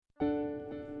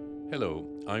Hello,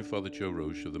 I'm Father Joe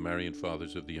Roche of the Marian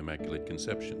Fathers of the Immaculate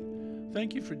Conception.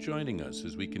 Thank you for joining us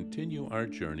as we continue our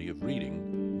journey of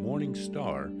reading Morning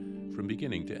Star from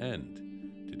beginning to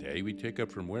end. Today we take up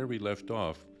from where we left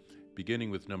off,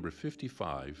 beginning with number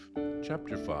 55,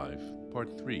 Chapter 5,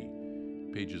 Part 3,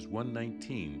 pages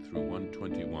 119 through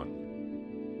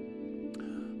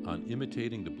 121, on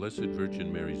imitating the Blessed Virgin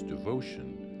Mary's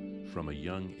devotion from a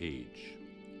young age.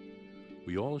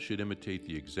 We all should imitate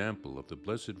the example of the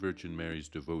Blessed Virgin Mary's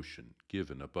devotion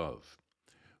given above.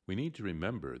 We need to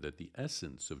remember that the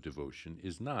essence of devotion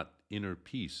is not inner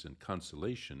peace and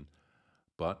consolation,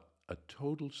 but a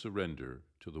total surrender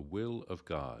to the will of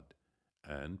God,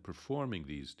 and performing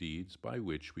these deeds by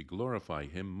which we glorify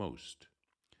Him most.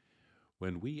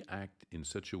 When we act in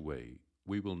such a way,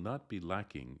 we will not be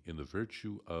lacking in the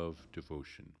virtue of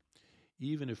devotion,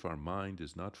 even if our mind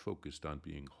is not focused on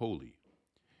being holy.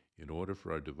 In order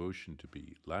for our devotion to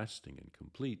be lasting and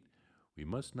complete, we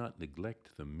must not neglect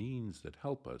the means that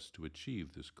help us to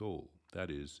achieve this goal,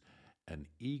 that is, an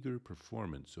eager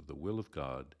performance of the will of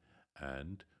God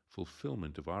and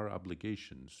fulfillment of our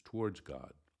obligations towards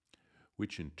God,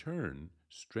 which in turn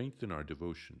strengthen our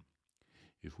devotion.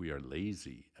 If we are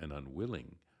lazy and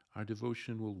unwilling, our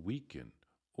devotion will weaken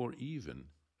or even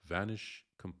vanish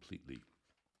completely.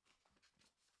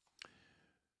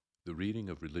 The reading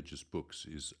of religious books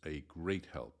is a great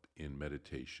help in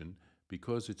meditation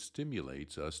because it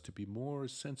stimulates us to be more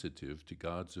sensitive to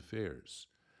God's affairs.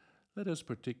 Let us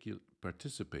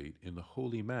participate in the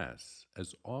Holy Mass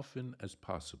as often as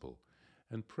possible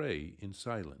and pray in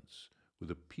silence with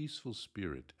a peaceful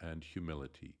spirit and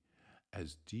humility,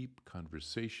 as deep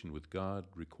conversation with God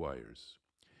requires.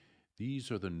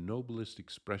 These are the noblest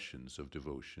expressions of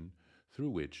devotion through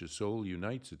which a soul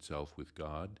unites itself with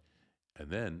God, and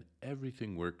then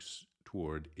everything works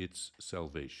toward its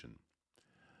salvation.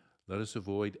 Let us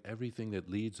avoid everything that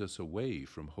leads us away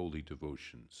from holy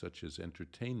devotion, such as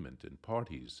entertainment and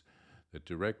parties that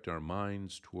direct our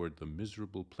minds toward the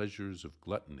miserable pleasures of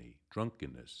gluttony,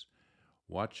 drunkenness,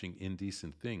 watching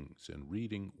indecent things, and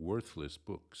reading worthless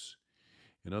books.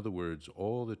 In other words,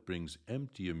 all that brings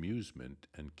empty amusement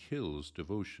and kills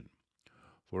devotion.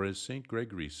 For as St.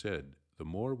 Gregory said, the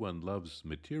more one loves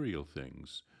material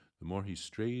things, the more he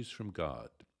strays from God,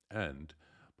 and,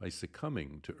 by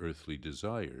succumbing to earthly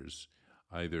desires,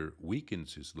 either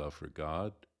weakens his love for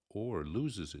God or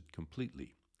loses it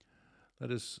completely. Let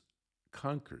us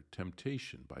conquer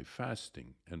temptation by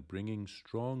fasting and bringing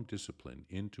strong discipline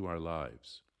into our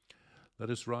lives.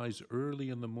 Let us rise early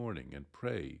in the morning and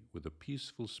pray with a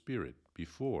peaceful spirit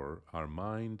before our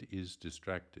mind is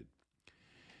distracted.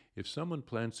 If someone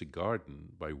plants a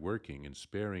garden by working and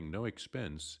sparing no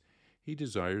expense, he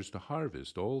desires to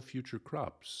harvest all future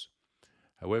crops.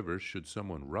 However, should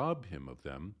someone rob him of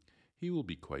them, he will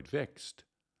be quite vexed.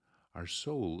 Our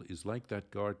soul is like that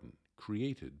garden,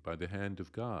 created by the hand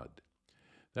of God.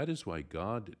 That is why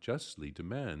God justly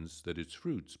demands that its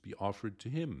fruits be offered to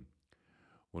Him.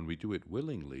 When we do it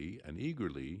willingly and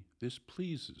eagerly, this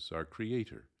pleases our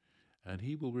Creator, and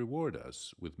He will reward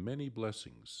us with many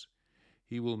blessings.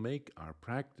 He will make our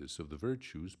practice of the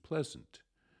virtues pleasant,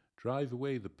 drive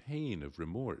away the pain of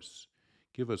remorse,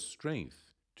 give us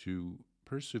strength to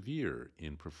persevere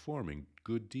in performing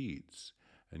good deeds,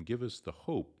 and give us the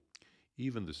hope,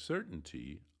 even the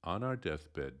certainty, on our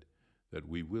deathbed that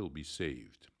we will be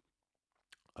saved.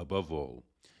 Above all,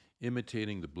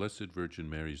 imitating the Blessed Virgin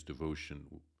Mary's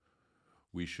devotion,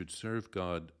 we should serve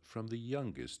God from the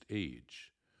youngest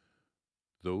age.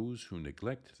 Those who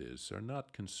neglect this are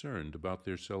not concerned about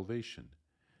their salvation.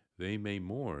 They may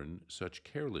mourn such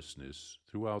carelessness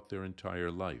throughout their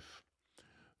entire life.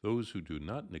 Those who do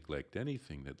not neglect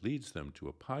anything that leads them to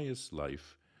a pious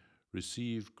life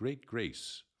receive great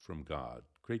graces from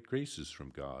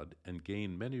God, and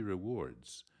gain many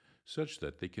rewards, such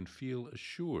that they can feel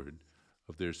assured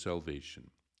of their salvation.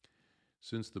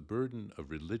 Since the burden of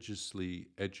religiously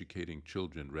educating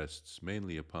children rests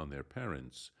mainly upon their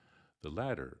parents, the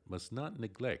latter must not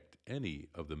neglect any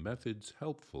of the methods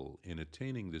helpful in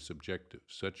attaining this objective,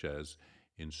 such as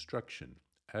instruction,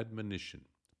 admonition,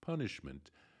 punishment,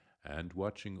 and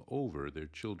watching over their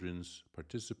children's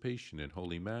participation in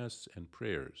Holy Mass and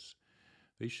prayers.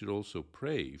 They should also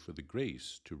pray for the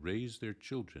grace to raise their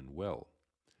children well.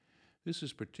 This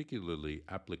is particularly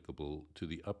applicable to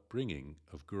the upbringing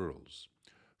of girls,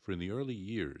 for in the early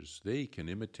years they can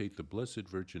imitate the Blessed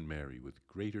Virgin Mary with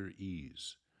greater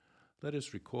ease. Let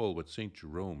us recall what St.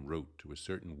 Jerome wrote to a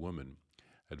certain woman,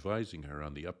 advising her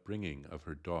on the upbringing of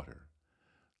her daughter.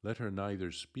 Let her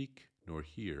neither speak nor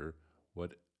hear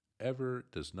whatever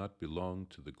does not belong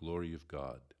to the glory of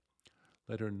God.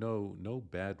 Let her know no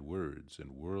bad words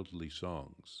and worldly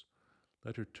songs.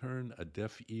 Let her turn a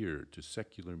deaf ear to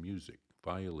secular music,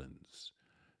 violins,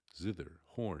 zither,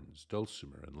 horns,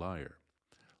 dulcimer, and lyre.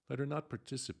 Let her not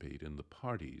participate in the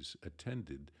parties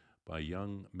attended by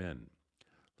young men.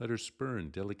 Let her spurn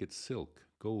delicate silk,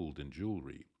 gold, and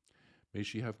jewelry. May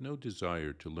she have no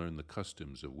desire to learn the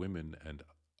customs of women and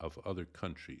of other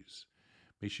countries.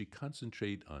 May she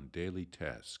concentrate on daily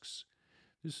tasks.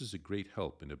 This is a great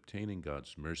help in obtaining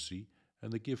God's mercy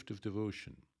and the gift of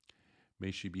devotion.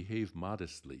 May she behave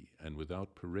modestly and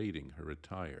without parading her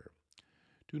attire.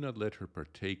 Do not let her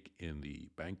partake in the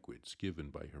banquets given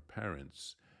by her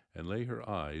parents, and lay her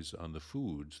eyes on the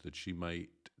foods that she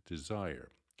might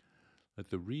desire. Let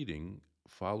the reading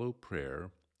follow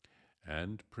prayer,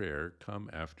 and prayer come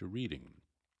after reading.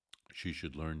 She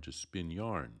should learn to spin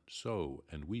yarn, sew,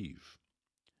 and weave.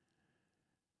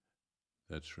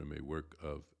 That's from a work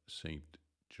of Saint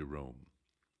Jerome.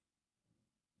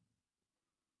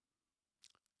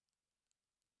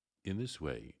 In this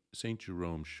way, St.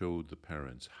 Jerome showed the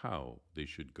parents how they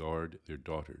should guard their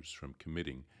daughters from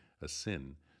committing a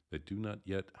sin that do not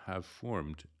yet have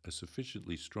formed a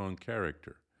sufficiently strong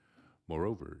character.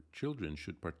 Moreover, children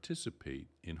should participate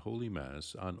in Holy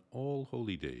Mass on all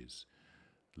holy days,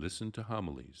 listen to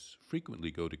homilies,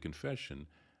 frequently go to confession,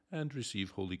 and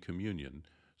receive Holy Communion,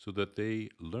 so that they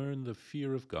learn the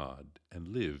fear of God and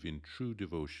live in true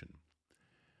devotion.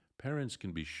 Parents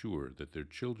can be sure that their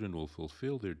children will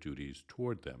fulfill their duties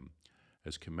toward them,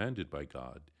 as commanded by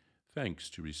God, thanks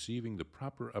to receiving the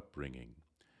proper upbringing.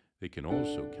 They can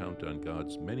also count on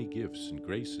God's many gifts and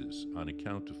graces on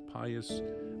account of the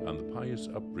pious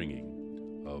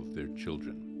upbringing of their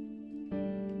children.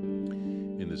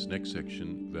 In this next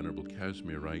section, Venerable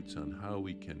Casimir writes on how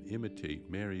we can imitate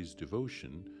Mary's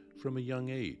devotion from a young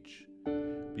age.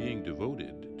 Being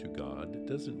devoted to God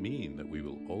doesn't mean that we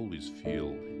will always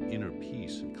feel inner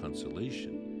peace and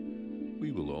consolation.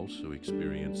 We will also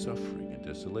experience suffering and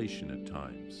desolation at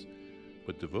times.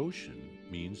 But devotion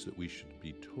means that we should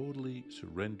be totally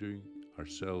surrendering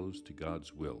ourselves to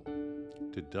God's will,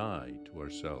 to die to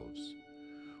ourselves.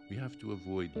 We have to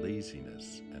avoid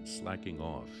laziness and slacking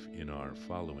off in our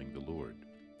following the Lord.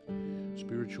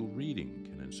 Spiritual reading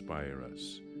can inspire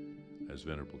us, as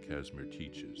Venerable Casimir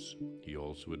teaches. He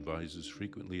also advises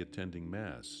frequently attending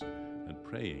Mass and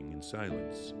praying in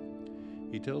silence.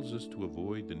 He tells us to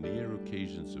avoid the near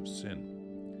occasions of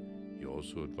sin. He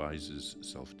also advises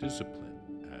self-discipline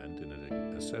and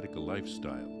an ascetical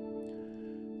lifestyle.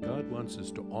 God wants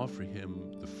us to offer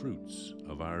Him the fruits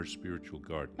of our spiritual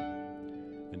garden,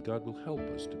 and God will help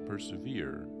us to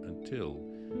persevere until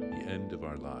the end of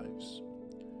our lives.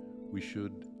 We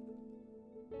should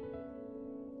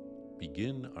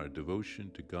begin our devotion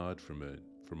to God from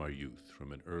our youth,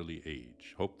 from an early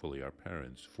age. Hopefully our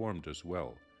parents formed us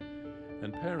well,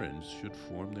 and parents should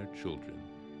form their children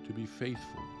to be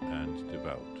faithful and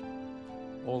devout.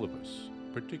 All of us,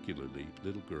 particularly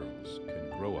little girls,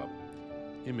 can grow up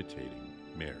imitating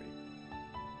Mary.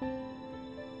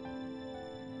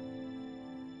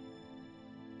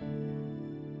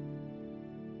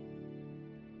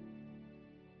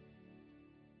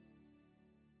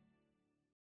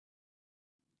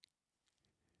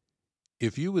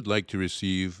 If you would like to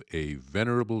receive a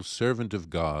Venerable Servant of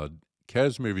God,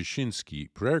 Casimir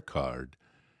Wyszynski prayer card,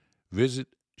 visit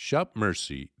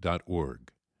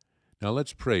shopmercy.org. Now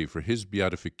let's pray for his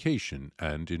beatification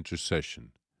and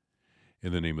intercession.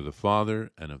 In the name of the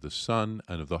Father, and of the Son,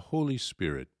 and of the Holy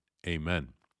Spirit.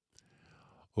 Amen.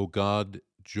 O God,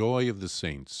 joy of the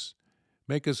saints,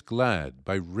 make us glad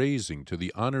by raising to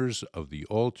the honors of the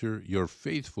altar your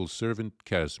faithful servant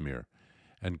Casimir,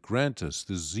 and grant us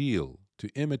the zeal to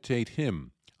imitate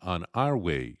him on our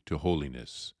way to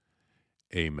holiness.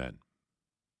 Amen.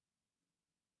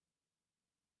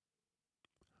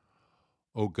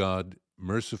 O God,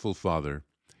 merciful Father,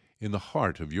 in the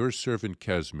heart of your servant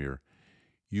Casimir,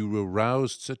 you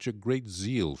aroused such a great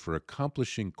zeal for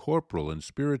accomplishing corporal and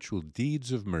spiritual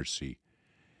deeds of mercy.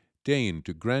 Deign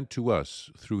to grant to us,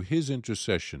 through his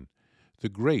intercession, the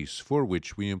grace for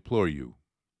which we implore you.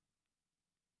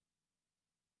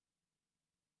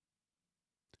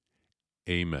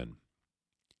 Amen.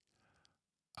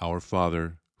 Our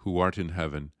Father, who art in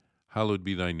heaven, hallowed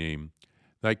be thy name.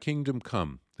 Thy kingdom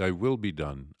come, thy will be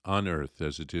done, on earth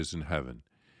as it is in heaven.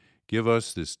 Give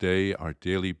us this day our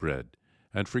daily bread,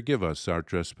 and forgive us our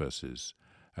trespasses,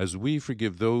 as we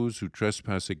forgive those who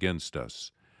trespass against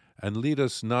us. And lead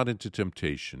us not into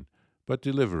temptation, but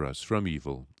deliver us from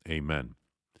evil. Amen.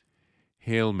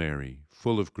 Hail Mary,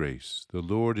 full of grace, the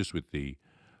Lord is with thee.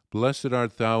 Blessed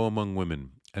art thou among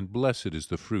women, and blessed is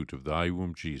the fruit of thy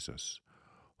womb, Jesus.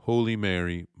 Holy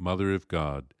Mary, Mother of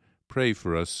God, pray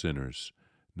for us sinners,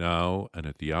 now and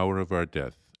at the hour of our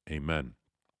death. Amen.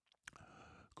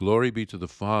 Glory be to the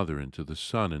Father, and to the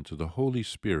Son, and to the Holy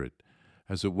Spirit,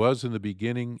 as it was in the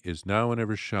beginning, is now, and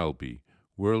ever shall be,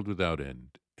 world without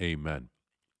end. Amen.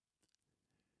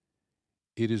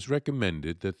 It is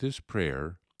recommended that this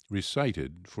prayer,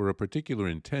 recited for a particular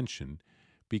intention,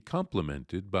 be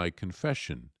complemented by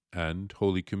confession and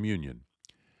Holy Communion.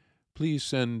 Please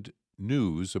send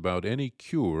news about any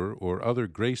cure or other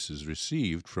graces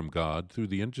received from God through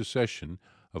the intercession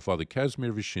of Father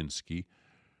Kazimir Wyszynski,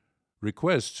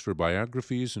 requests for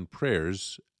biographies and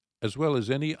prayers, as well as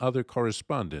any other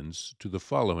correspondence, to the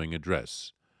following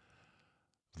address: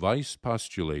 Vice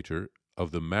Postulator of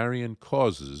the Marian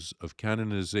Causes of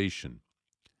Canonization,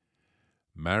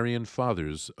 Marian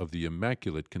Fathers of the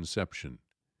Immaculate Conception,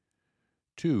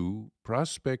 2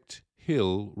 Prospect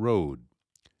Hill Road,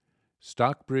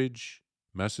 Stockbridge,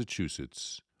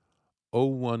 Massachusetts,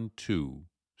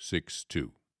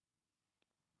 01262.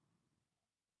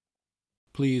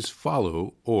 Please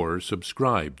follow or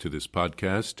subscribe to this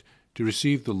podcast to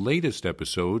receive the latest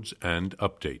episodes and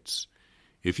updates.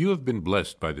 If you have been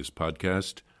blessed by this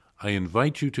podcast, I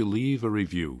invite you to leave a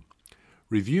review.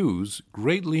 Reviews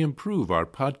greatly improve our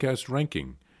podcast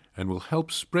ranking and will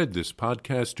help spread this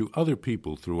podcast to other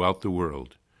people throughout the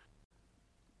world.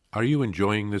 Are you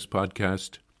enjoying this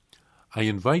podcast? I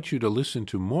invite you to listen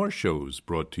to more shows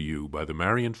brought to you by the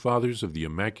Marian Fathers of the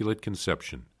Immaculate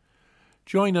Conception.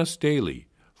 Join us daily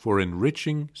for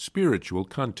enriching spiritual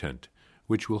content,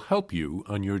 which will help you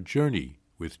on your journey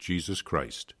with Jesus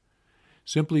Christ.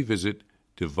 Simply visit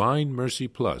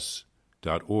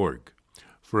DivineMercyPlus.org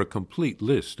for a complete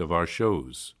list of our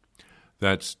shows.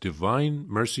 That's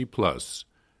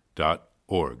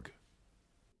DivineMercyPlus.org.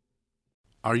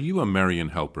 Are you a Marian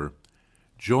helper?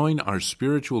 Join our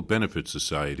Spiritual Benefit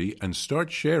Society and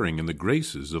start sharing in the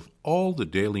graces of all the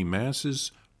daily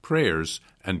masses, prayers,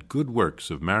 and good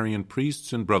works of Marian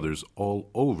priests and brothers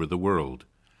all over the world.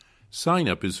 Sign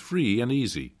up is free and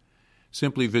easy.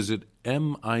 Simply visit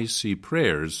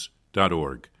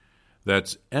micprayers.org.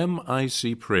 That's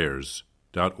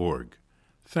micprayers.org.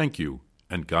 Thank you,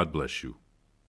 and God bless you.